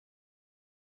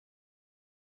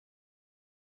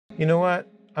You know what?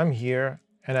 I'm here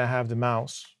and I have the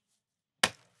mouse.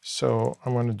 So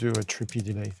I'm going to do a trippy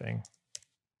delay thing.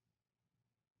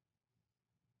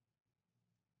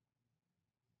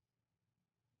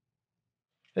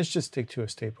 Let's just stick to a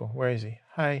staple. Where is he?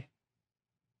 Hi.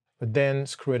 But then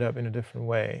screw it up in a different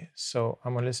way. So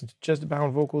I'm going to listen to just the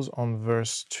background vocals on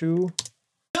verse 2.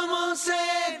 Someone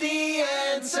said the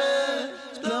answer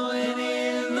is blowing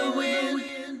in the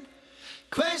wind.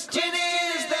 Question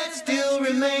is that still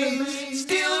remains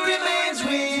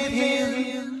with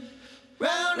him.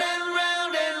 Round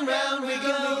and round we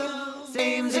go.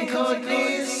 James and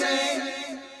Courtney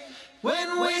say,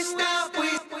 when we stop, we.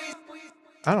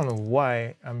 I don't know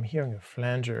why I'm hearing a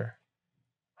flanger.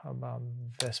 How about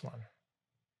this one?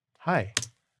 Hi.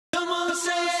 Someone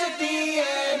said the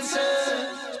answer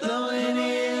is blowing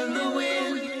in the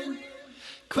wind.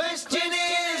 Question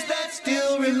is that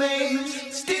still remains.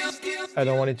 I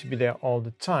don't want it to be there all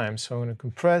the time, so I'm going to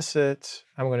compress it.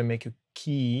 I'm going to make a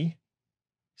key,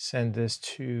 send this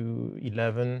to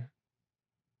 11,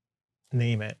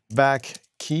 name it back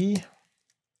key,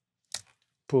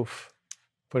 poof,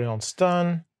 put it on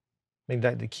stun, make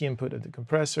that the key input of the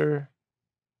compressor,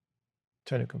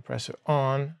 turn the compressor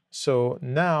on. So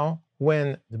now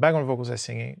when the background vocals are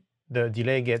singing, the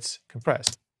delay gets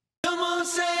compressed. Someone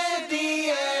said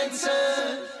the answer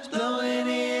is blowing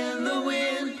in the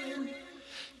wind.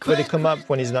 But it come up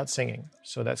when he's not singing,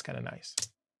 so that's kind of nice.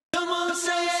 Someone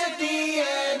said the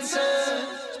answer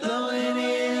is blowing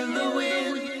in the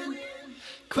wind.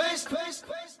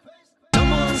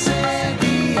 Someone said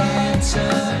the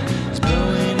answer is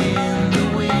blowing in the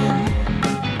wind.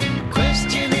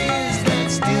 Question is that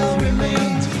still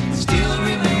remains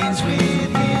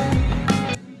with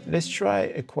him. Let's try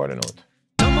a quarter note.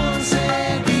 Someone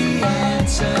said the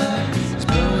answer is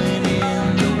blowing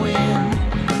in the wind.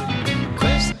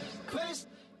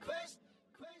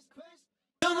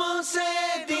 Someone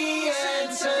said the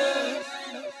answer.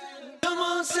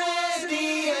 Someone said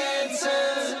the answer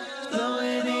is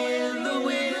blowing in the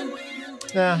wind.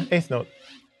 Nah, eighth note.